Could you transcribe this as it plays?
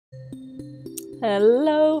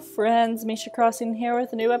Hello friends, Misha Crossing here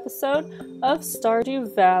with a new episode of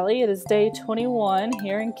Stardew Valley. It is day 21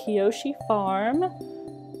 here in Kyoshi Farm.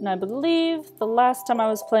 And I believe the last time I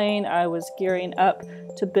was playing I was gearing up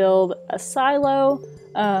to build a silo,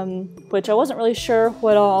 which I wasn't really sure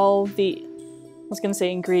what all the,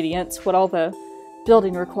 ingredients, what all the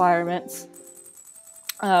building requirements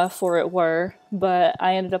for it were, but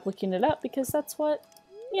I ended up looking it up because that's what,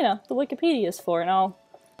 the Wikipedia is for, and I'll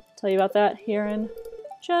tell you about that here in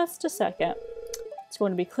just a second. It's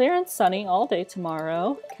going to be clear and sunny all day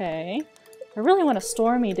tomorrow. Okay. I really want a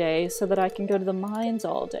stormy day so that I can go to the mines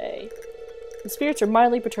all day. The spirits are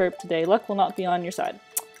mildly perturbed today. Luck will not be on your side.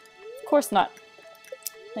 Of course not.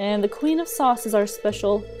 And the Queen of Sauce is our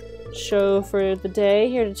special show for the day,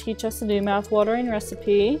 here to teach us a new mouth-watering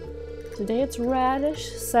recipe. Today it's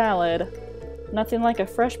radish salad. Nothing like a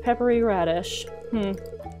fresh peppery radish.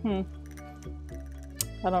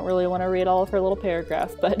 I don't really want to read all of her little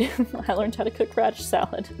paragraph, but I learned how to cook radish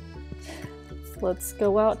salad. So let's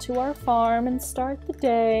go out to our farm and start the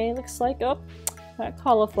day. Looks like, oh, that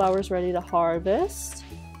cauliflower's ready to harvest.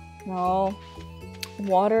 And I'll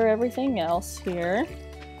water everything else here.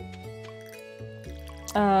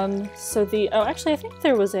 Actually I think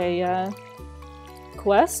there was a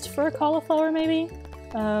quest for a cauliflower maybe?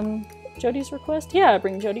 Jody's request? Yeah,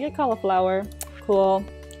 bring Jody a cauliflower. Cool.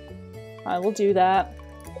 I will do that.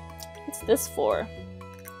 What's this for?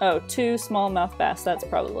 Oh, 2 smallmouth bass. That's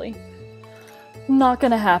probably not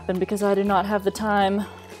gonna happen because I do not have the time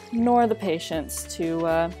nor the patience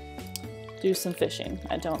to do some fishing,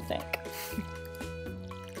 I don't think.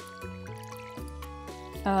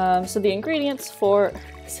 So the ingredients for...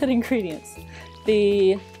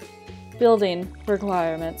 The building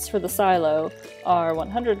requirements for the silo are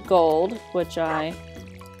 100 gold, which I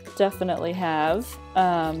definitely have.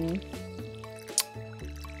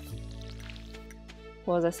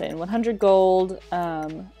 What was I saying? 100 gold,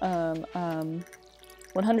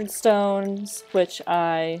 100 stones, which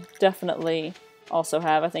I definitely also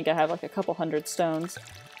have. I think I have like a couple hundred stones.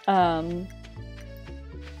 And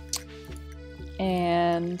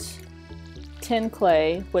 10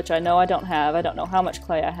 clay, which I know I don't have. I don't know how much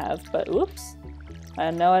clay I have, but oops. I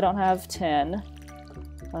know I don't have 10,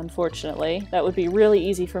 unfortunately. That would be really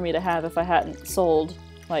easy for me to have if I hadn't sold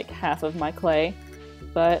like half of my clay.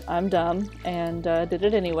 But I'm dumb and did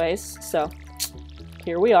it anyways, so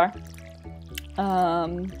here we are.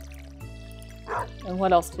 And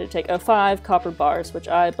what else did it take? Oh, 5 copper bars, which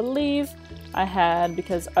I believe I had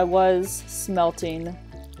because I was smelting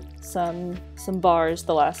some bars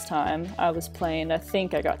the last time I was playing. I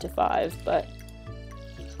think I got to 5, but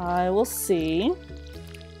I will see.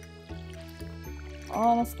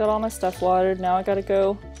 Almost got all my stuff watered. Now I gotta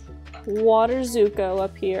go water Zuko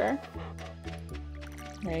up here.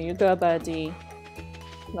 There you go, buddy.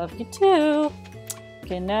 Love you too.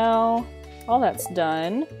 Okay, now all that's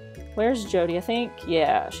done. Where's Jody? I think,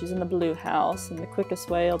 yeah, she's in the blue house, and the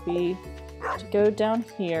quickest way will be to go down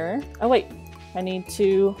here. Oh wait, I need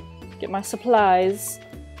to get my supplies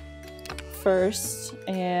first.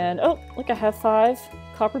 And oh, look, I have 5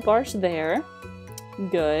 copper bars there.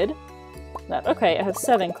 Good. Okay, I have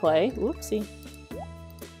 7 clay. Whoopsie.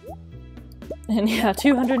 And yeah,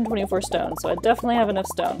 224 stones, so I definitely have enough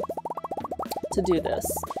stone to do this.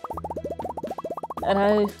 And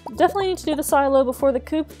I definitely need to do the silo before the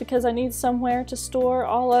coop because I need somewhere to store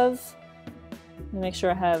all of... Let me make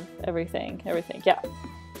sure I have everything. Yeah.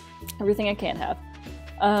 Everything I can have.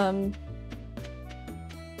 I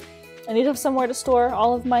need to have somewhere to store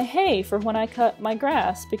all of my hay for when I cut my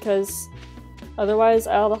grass because otherwise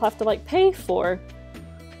I'll have to like pay for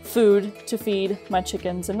food to feed my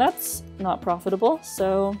chickens, and that's not profitable,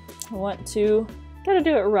 so I want to... Gotta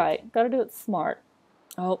do it right. Gotta do it smart.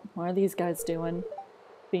 Oh, what are these guys doing?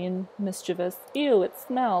 Being mischievous. Ew, it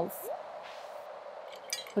smells.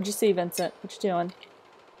 What'd you see, Vincent? What you doing?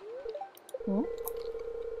 Hmm?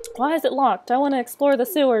 Why is it locked? I want to explore the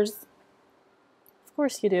sewers. Of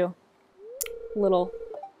course you do. Little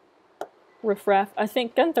riffraff. I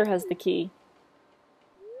think Gunther has the key.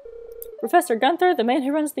 Professor Gunther, the man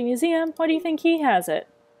who runs the museum, why do you think he has it?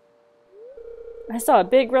 I saw a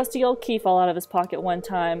big rusty old key fall out of his pocket one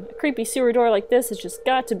time. A creepy sewer door like this has just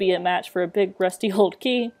got to be a match for a big rusty old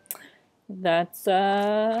key. That's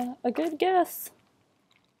a good guess.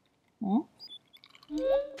 Hmm?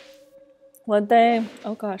 What'd they...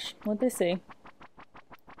 Oh gosh, what'd they see?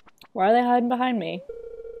 Why are they hiding behind me?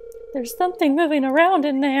 There's something moving around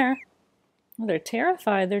in there. Oh, they're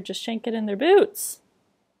terrified. They're just shanking in their boots.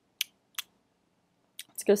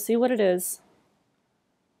 Let's go see what it is.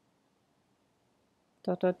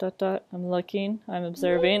 Dot, dot, dot, dot. I'm looking. I'm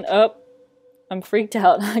observing. Oh, I'm freaked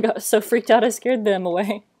out. I got so freaked out I scared them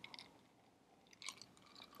away.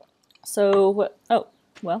 So what? Oh,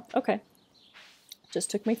 well, okay. Just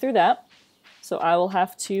took me through that. So I will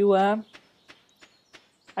have to,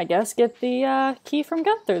 I guess, get the key from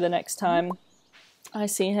Gunther the next time I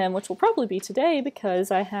see him, which will probably be today because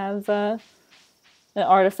I have an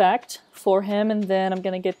artifact for him, and then I'm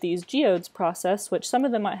going to get these geodes processed, which some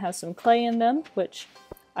of them might have some clay in them, which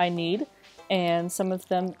I need, and some of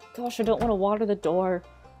them, gosh, I don't want to water the door,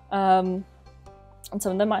 and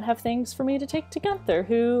some of them might have things for me to take to Gunther,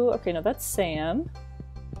 who, okay, no, that's Sam.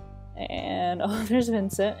 And, oh, there's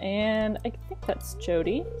Vincent, and I think that's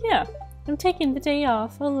Jody. Yeah, I'm taking the day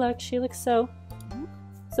off. Oh, look, she looks so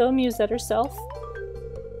amused at herself.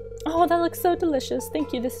 Oh, that looks so delicious.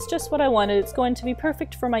 Thank you, this is just what I wanted. It's going to be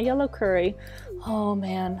perfect for my yellow curry. Oh,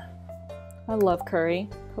 man. I love curry.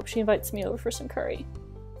 Hope she invites me over for some curry.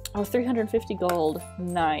 Oh, 350 gold.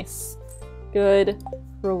 Nice. Good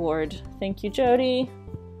reward. Thank you, Jody.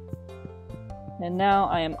 And now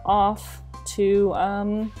I am off to,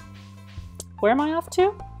 where am I off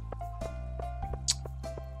to?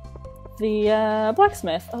 The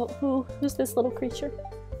blacksmith. Oh, who's this little creature?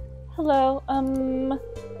 Hello,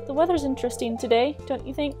 the weather's interesting today, don't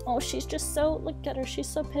you think? Oh, she's just so, look at her, she's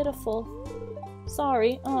so pitiful.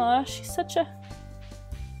 Sorry, aw, she's such a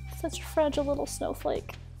fragile little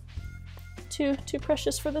snowflake. Too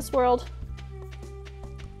precious for this world.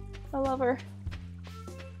 I love her.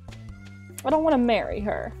 I don't want to marry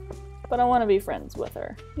her, but I want to be friends with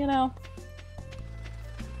her, you know?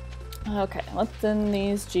 Okay, let's in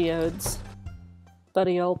these geodes.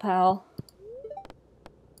 Buddy old pal.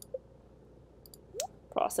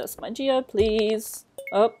 Process my geode, please.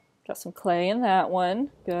 Oh, got some clay in that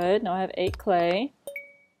one. Good, now I have 8 clay.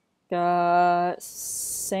 Got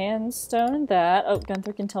sandstone in that. Oh,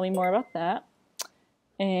 Gunther can tell me more about that.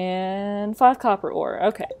 And 5 copper ore,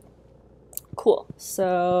 okay. Cool,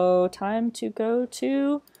 so time to go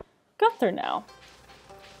to Gunther now.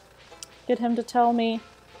 Get him to tell me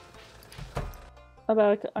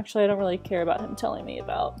about, actually I don't really care about him telling me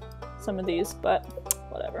about some of these, but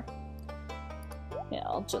whatever. Yeah,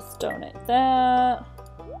 I'll just donate that.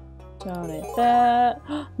 Donate that.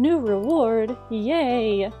 New reward!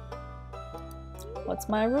 Yay! What's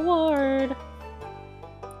my reward?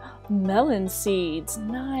 Melon seeds!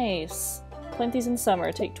 Nice! Plant these in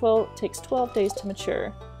summer. Takes 12 days to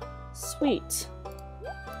mature. Sweet.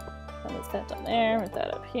 I'll move that down there, move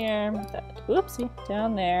that up here, move that, whoopsie,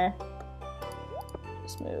 down there.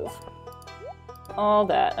 Just move all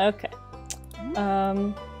that. Okay.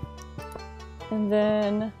 And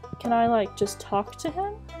then, can I, like, just talk to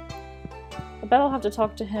him? I bet I'll have to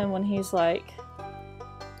talk to him when he's, like,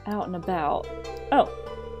 out and about. Oh,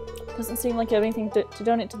 doesn't seem like you have anything to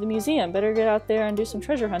donate to the museum. Better get out there and do some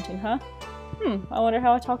treasure hunting, huh? I wonder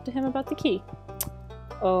how I talk to him about the key.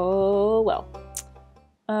 Oh, well.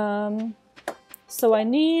 So I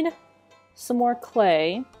need some more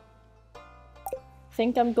clay. I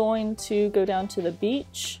think I'm going to go down to the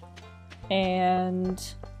beach and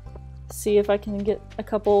see if I can get a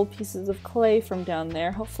couple pieces of clay from down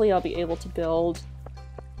there. Hopefully I'll be able to build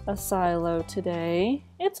a silo today.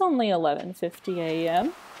 It's only 11:50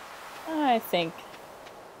 a.m. I think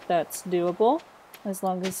that's doable as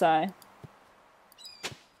long as I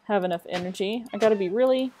have enough energy. I gotta be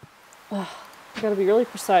really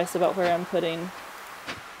precise about where I'm hoeing,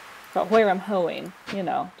 you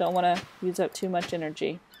know. Don't want to use up too much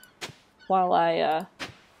energy while I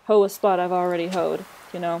hoe a spot I've already hoed,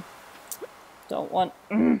 you know. Don't want,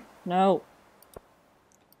 no.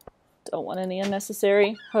 Don't want any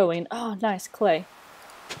unnecessary hoeing. Oh, nice, clay.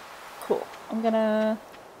 Cool. I'm gonna,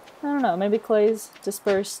 I don't know, maybe clay's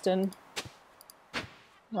dispersed in,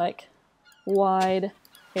 like, wide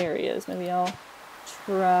areas. Maybe I'll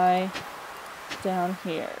try down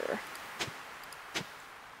here.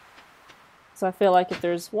 So I feel like if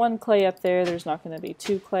there's one clay up there, there's not going to be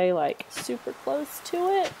 2 clay, like, super close to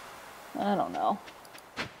it. I don't know.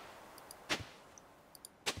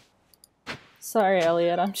 Sorry,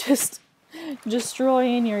 Elliot, I'm just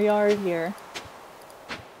destroying your yard here.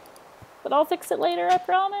 But I'll fix it later, I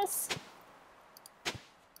promise.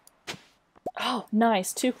 Oh,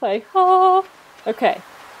 nice, 2 clay. Oh, okay.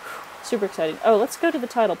 Super exciting. Oh, let's go to the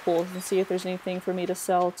tidal pools and see if there's anything for me to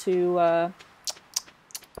sell to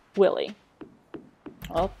Willie.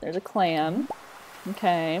 Oh, there's a clam.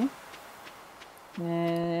 Okay.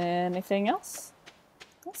 Anything else? I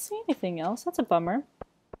don't see anything else. That's a bummer.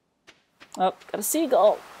 Oh, got a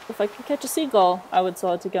seagull. If I could catch a seagull, I would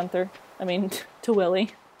sell it to Gunther. I mean, to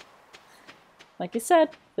Willie. Like you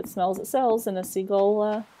said, if it smells, it sells, and a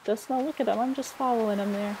seagull does smell. Look at him. I'm just following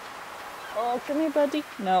him there. Oh, come here, buddy.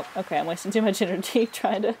 Nope. Okay, I'm wasting too much energy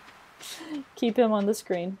trying to keep him on the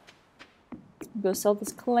screen. Go sell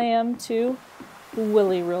this clam to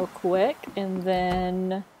Willy real quick, and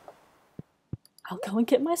then I'll go and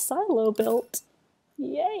get my silo built.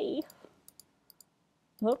 Yay!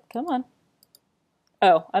 Oh, come on.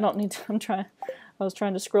 Oh, I don't need to, I was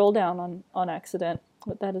trying to scroll down on accident,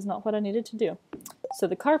 but that is not what I needed to do. So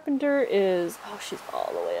the carpenter is, oh, she's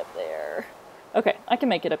all the way up there. Okay, I can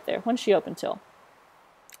make it up there. When's she open till?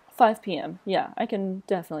 5 p.m. Yeah, I can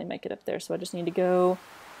definitely make it up there, so I just need to go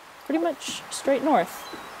pretty much straight north.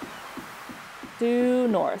 Due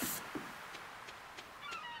north.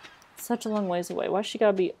 Such a long ways away. Why she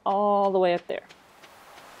gotta be all the way up there?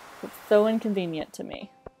 It's so inconvenient to me.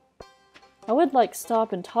 I would like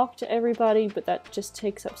stop and talk to everybody, but that just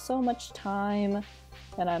takes up so much time,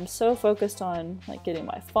 and I'm so focused on like getting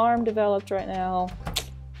my farm developed right now.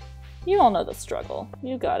 You all know the struggle.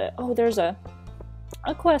 You got it. Oh, there's a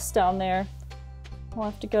quest down there. I'll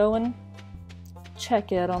have to go and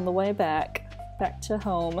check it on the way back to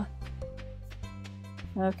home.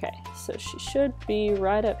 Okay, so she should be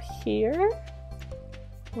right up here.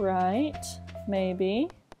 Right, maybe.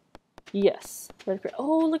 Yes. Right up here.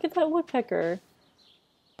 Oh, look at that woodpecker.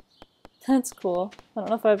 That's cool. I don't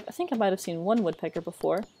know if I think I might have seen one woodpecker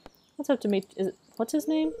before. Let's hope what's his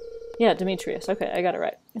name? Yeah, Demetrius. Okay, I got it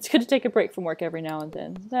right. It's good to take a break from work every now and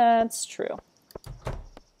then. That's true.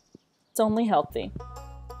 It's only healthy.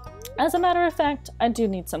 As a matter of fact, I do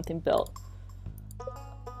need something built.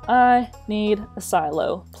 I need a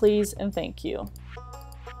silo, please and thank you.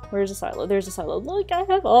 Where's a silo? There's a silo. Look, I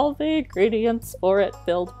have all the ingredients for it.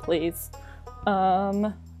 Build, please.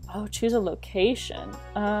 Oh, choose a location.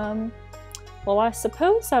 Well, I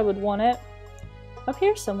suppose I would want it up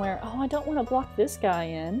here somewhere. Oh, I don't want to block this guy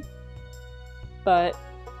in. But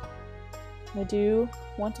I do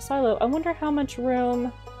want a silo. I wonder how much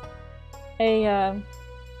room a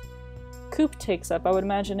coop takes up. I would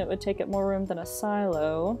imagine it would take up more room than a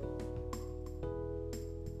silo.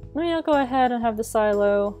 Maybe I'll go ahead and have the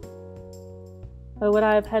silo. Oh, would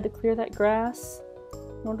I have had to clear that grass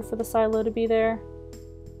in order for the silo to be there?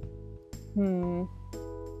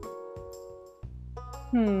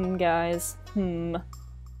 Guys.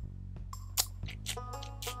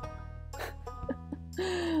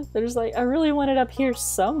 There's like, I really want it up here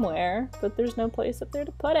somewhere, but there's no place up there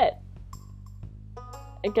to put it.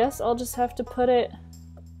 I guess I'll just have to put it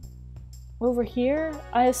over here.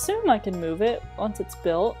 I assume I can move it once it's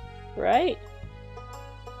built, right?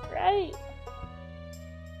 Right?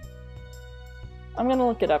 I'm gonna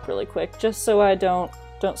look it up really quick, just so I don't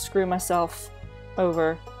screw myself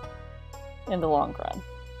over in the long run.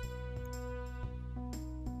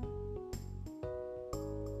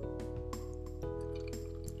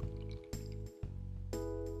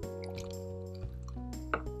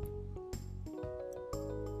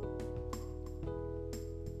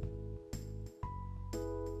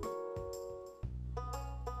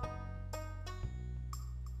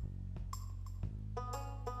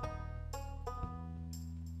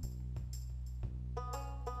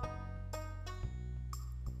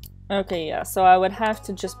 Okay, yeah, so I would have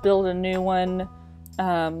to just build a new one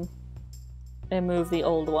and move the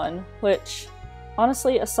old one, which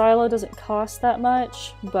honestly a silo doesn't cost that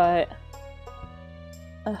much, but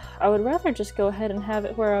I would rather just go ahead and have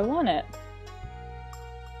it where I want it.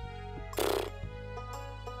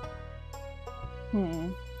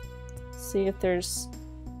 See if there's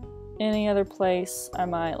any other place I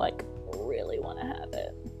might like really want to have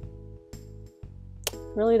it.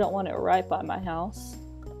 Really don't want it right by my house.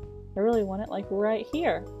 I really want it like right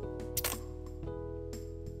here.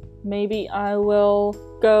 Maybe I will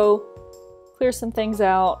go clear some things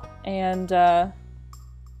out and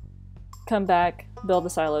come back, build a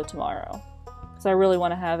silo tomorrow. Because I really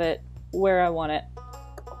want to have it where I want it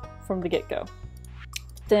from the get-go.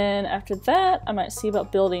 Then after that, I might see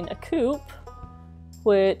about building a coop,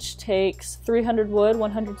 which takes 300 wood,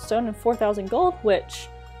 100 stone, and 4,000 gold, which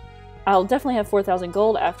I'll definitely have 4,000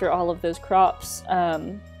 gold after all of those crops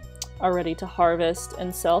are ready to harvest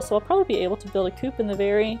and sell, so I'll probably be able to build a coop in the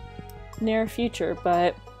very near future,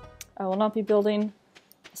 but I will not be building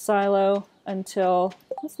a silo until,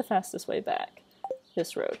 what's the fastest way back?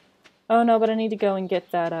 This road. Oh no, but I need to go and get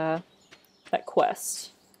that that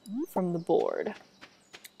quest from the board.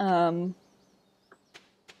 Yeah,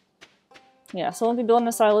 so I won't be building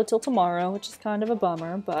a silo till tomorrow, which is kind of a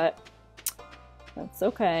bummer, but that's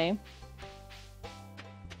okay.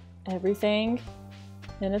 Everything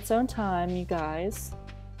in its own time, you guys.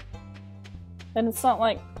 And it's not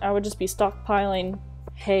like I would just be stockpiling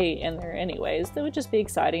hay in there anyways. That would just be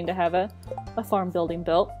exciting to have a farm building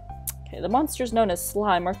built. Okay, the monsters known as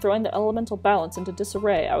slime are throwing the elemental balance into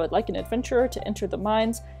disarray. I would like an adventurer to enter the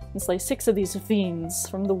mines and slay 6 of these fiends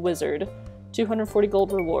from the wizard. 240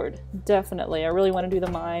 gold reward. Definitely. I really want to do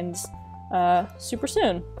the mines super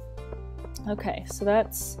soon. Okay, so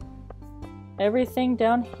that's everything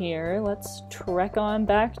down here. Let's trek on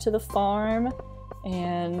back to the farm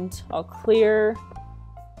and I'll clear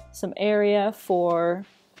some area for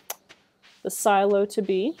the silo to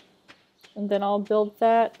be. And then I'll build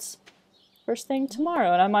that first thing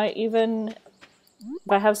tomorrow. And I might even, if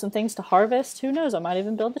I have some things to harvest, who knows, I might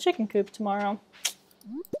even build the chicken coop tomorrow.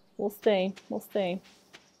 We'll see. We'll see.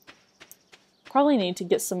 Probably need to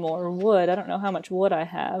get some more wood. I don't know how much wood I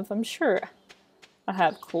have. I'm sure I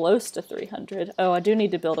have close to 300. Oh, I do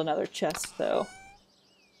need to build another chest, though.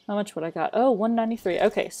 How much would I got? Oh, 193.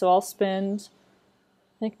 Okay, so I'll spend...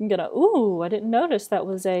 I think I'm gonna... Ooh, I didn't notice that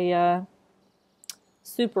was a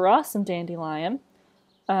super awesome dandelion.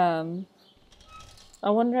 I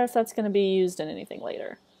wonder if that's gonna be used in anything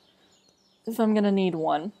later. If I'm gonna need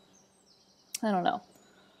one. I don't know.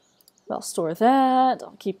 I'll store that.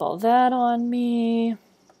 I'll keep all that on me.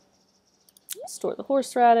 Store the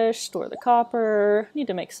horseradish, store the copper. Need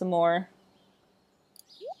to make some more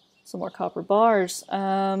copper bars.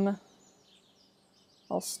 I'll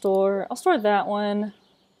store that one.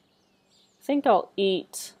 I think I'll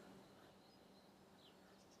eat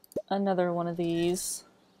another one of these.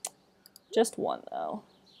 Just one though.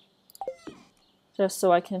 Just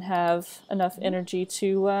so I can have enough energy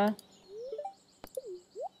to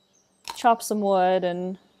chop some wood,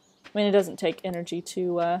 and I mean it doesn't take energy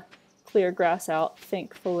to clear grass out,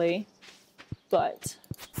 thankfully, but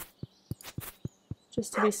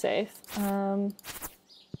just to be safe. I don't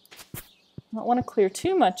want to clear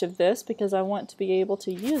too much of this because I want to be able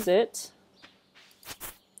to use it.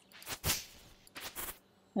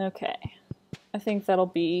 Okay, I think that'll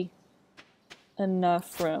be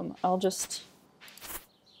enough room. I'll just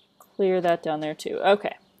clear that down there too.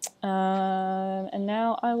 Okay. And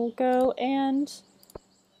now I will go and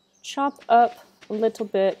chop up a little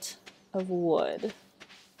bit of wood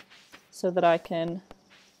so that I can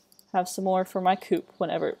have some more for my coop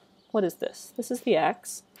whenever... What is this? This is the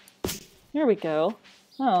axe. Here we go.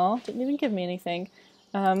 Oh, didn't even give me anything.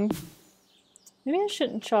 Maybe I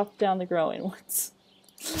shouldn't chop down the growing ones.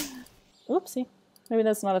 Oopsie. Maybe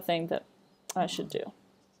that's not a thing that I should do.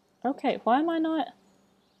 Okay, why am I not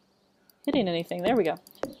hitting anything? There we go.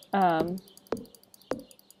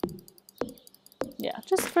 Yeah,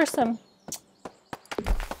 just for some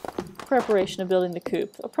preparation of building the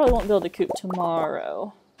coop. I probably won't build the coop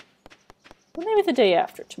tomorrow. But maybe the day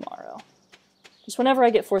after tomorrow. Just whenever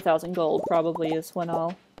I get 4,000 gold probably is when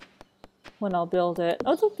I'll build it.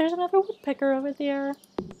 Oh, look, there's another woodpecker over there.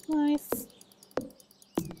 Nice.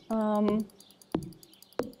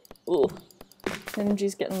 Ooh.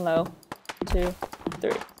 Energy's getting low. 2,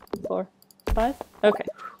 3, 4, 5. Okay.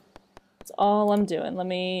 That's all I'm doing. Let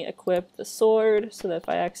me equip the sword so that if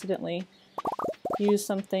I accidentally use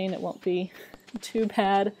something, it won't be too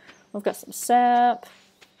bad. I've got some sap.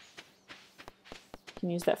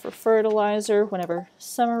 Can use that for fertilizer whenever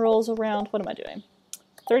summer rolls around. What am I doing?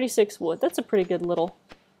 36 wood. That's a pretty good little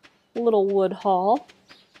wood haul.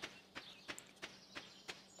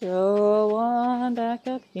 Go on back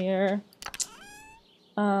up here.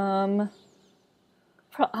 I'm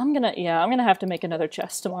gonna have to make another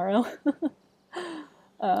chest tomorrow.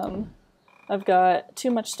 I've got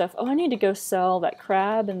too much stuff. Oh, I need to go sell that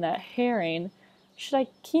crab and that herring. Should I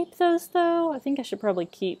keep those though? I think I should probably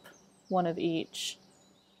keep one of each.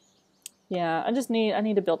 Yeah, I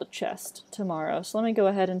need to build a chest tomorrow. So let me go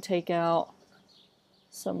ahead and take out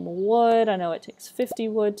some wood. I know it takes 50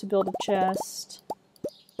 wood to build a chest.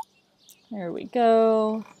 There we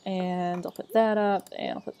go. And I'll put that up,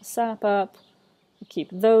 and I'll put the sap up. I'll keep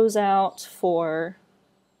those out for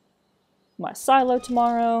my silo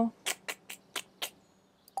tomorrow.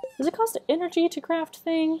 Does it cost energy to craft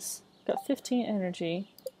things? Got 15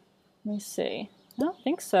 energy. Let me see. I don't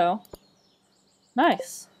think so.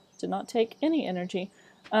 Nice. Did not take any energy.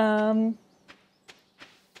 I'll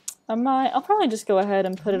probably just go ahead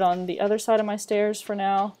and put it on the other side of my stairs for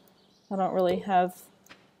now. I don't really have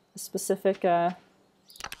a specific, probably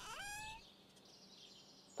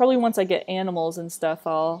once I get animals and stuff,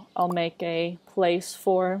 I'll make a place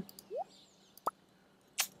for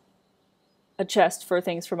a chest for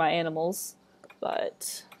things for my animals,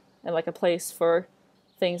 and like a place for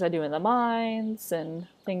things I do in the mines and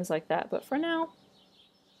things like that. But for now,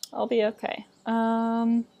 I'll be okay.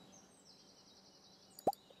 I'm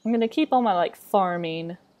gonna keep all my like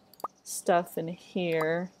farming stuff in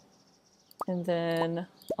here, and then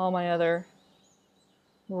all my other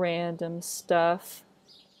random stuff.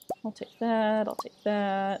 I'll take that, I'll take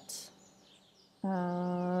that.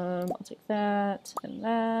 I'll take that and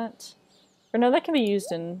that. Or no, that can be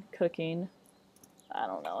used in cooking. I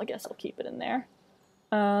don't know, I guess I'll keep it in there.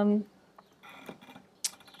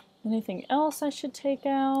 Anything else I should take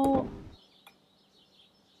out?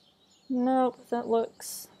 Nope, that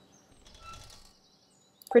looks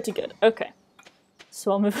pretty good. Okay.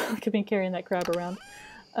 So I'll move, look at me carrying that crab around.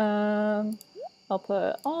 I'll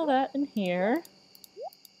put all that in here.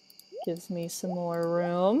 Gives me some more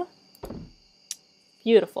room.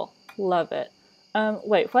 Beautiful. Love it.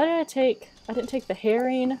 Wait, why did I didn't take the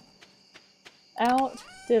herring out,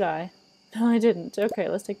 did I? No, I didn't. Okay,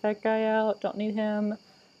 let's take that guy out. Don't need him.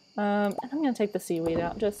 And I'm gonna take the seaweed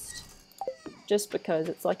out just because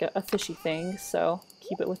it's like a fishy thing, so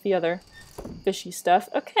keep it with the other fishy stuff.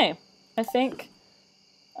 Okay, I think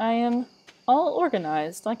I am all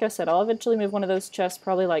organized. Like I said, I'll eventually move one of those chests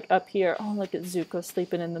probably like up here. Oh, look at Zuko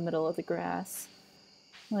sleeping in the middle of the grass.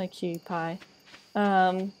 Like cutie pie.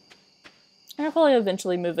 I'll probably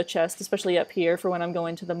eventually move a chest, especially up here for when I'm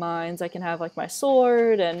going to the mines. I can have like my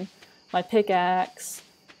sword and my pickaxe,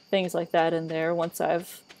 things like that in there once I'm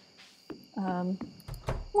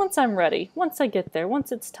ready. Once I get there,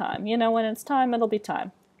 once it's time. You know, when it's time, it'll be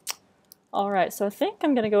time. Alright, so I think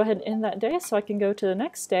I'm going to go ahead and end that day so I can go to the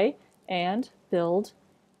next day and build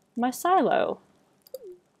my silo.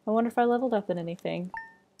 I wonder if I leveled up in anything.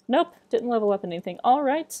 Nope, didn't level up in anything.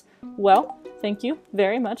 Alright, well, thank you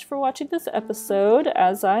very much for watching this episode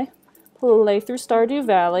as I play through Stardew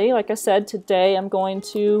Valley. Like I said, today I'm going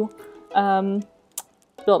to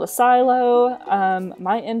build a silo.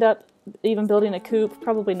 Might end up even building a coop.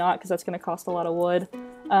 Probably not, because that's going to cost a lot of wood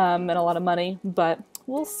and a lot of money, but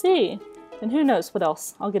we'll see. And who knows what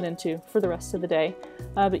else I'll get into for the rest of the day.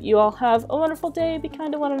 But you all have a wonderful day, be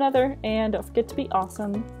kind to one another, and don't forget to be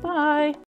awesome. Bye!